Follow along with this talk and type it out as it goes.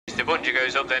Plunger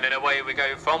goes up then, and away we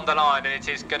go from the line, and it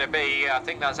is going to be, I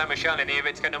think that's Emma Shelley here.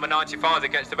 It's got number 95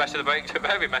 that gets the best of the break. A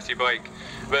very messy break,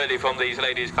 really, from these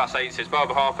ladies' Class 8s. As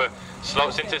Barbara Harper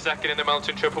slots into second in the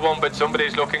Melton Triple One, but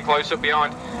somebody's looking close up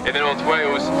behind in the North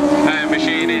Wales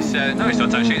machine. Is no, it's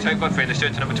not actually. It's Hope Godfrey in the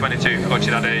Sturton number 22.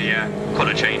 Fortunately, had a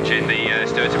colour change in the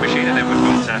Sturton machine, and then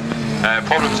we've got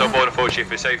problems on board, unfortunately,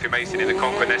 for Sophie Mason in the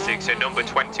Conquest Essex number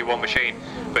 21 machine.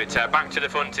 But back to the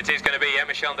front, it is going to be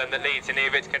Emma Sheldon that leads in the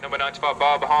Ivitska number 95.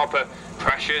 Barbara Harper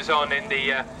pressures on in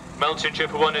the Melton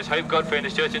Triple One as Hope Godfrey in the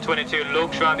Sturton 22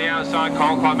 looks around the outside,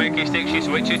 can't quite make it stick. She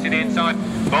switches to the inside.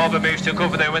 Barbara moves to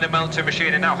cover there with the Melton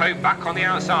machine, and now Hope back on the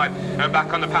outside and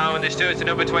back on the power in the Sturton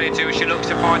number 22 as she looks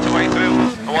to fight her way through.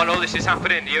 And while all this is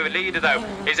happening, the leader though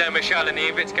is Emma Sheldon, the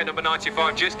Ivitska number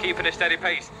 95, just keeping a steady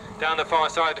pace down the far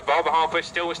side. Barbara Harper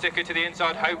still a sticker to the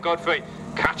inside. Hope Godfrey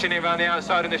catching it around the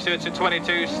outside in the Sturton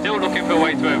 22, still looking for a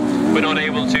way through, but not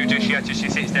able to just yet as she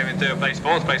sits there in third place.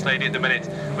 Fourth place lady at the minute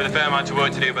with a fair amount of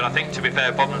work to do, but I think, to be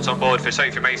fair, problems on board for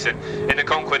Sophie Mason in the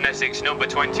Conquest Essex number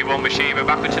 21 machine. But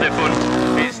back to the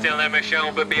front, it's still Emma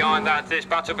Shell, but behind that, this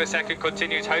battle for second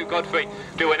continues. Hope Godfrey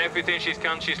doing everything she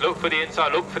can. She's looked for the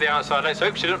inside, looked for the outside. Let's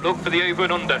hope she doesn't look for the over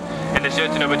and under in the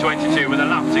Sturton number 22 with a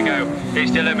lap to go. It's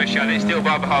still Emma Shell, it's still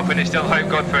Barbara Harper, and it's still Hope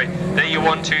Godfrey. There you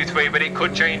 1, 2, 3, but it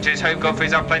could change as Hope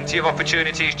Godfrey's had plenty of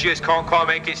opportunities, just can't quite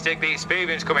make it stick. The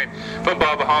experience coming from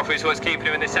Barbara Harper is what's keeping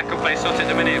her in the second place slot at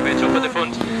the minute, but up at the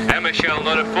front, Emma Shell,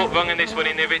 not a foot wrong in this one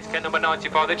in the Ivitska number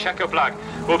 95. The checker flag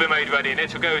will be made ready, and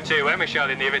it will go to Emma Shell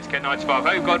in the Ivitska 95.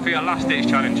 Hope Godfrey a last ditch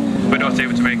challenge, but not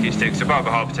able to make it stick, so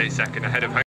Barbara Harper takes second ahead of Hope.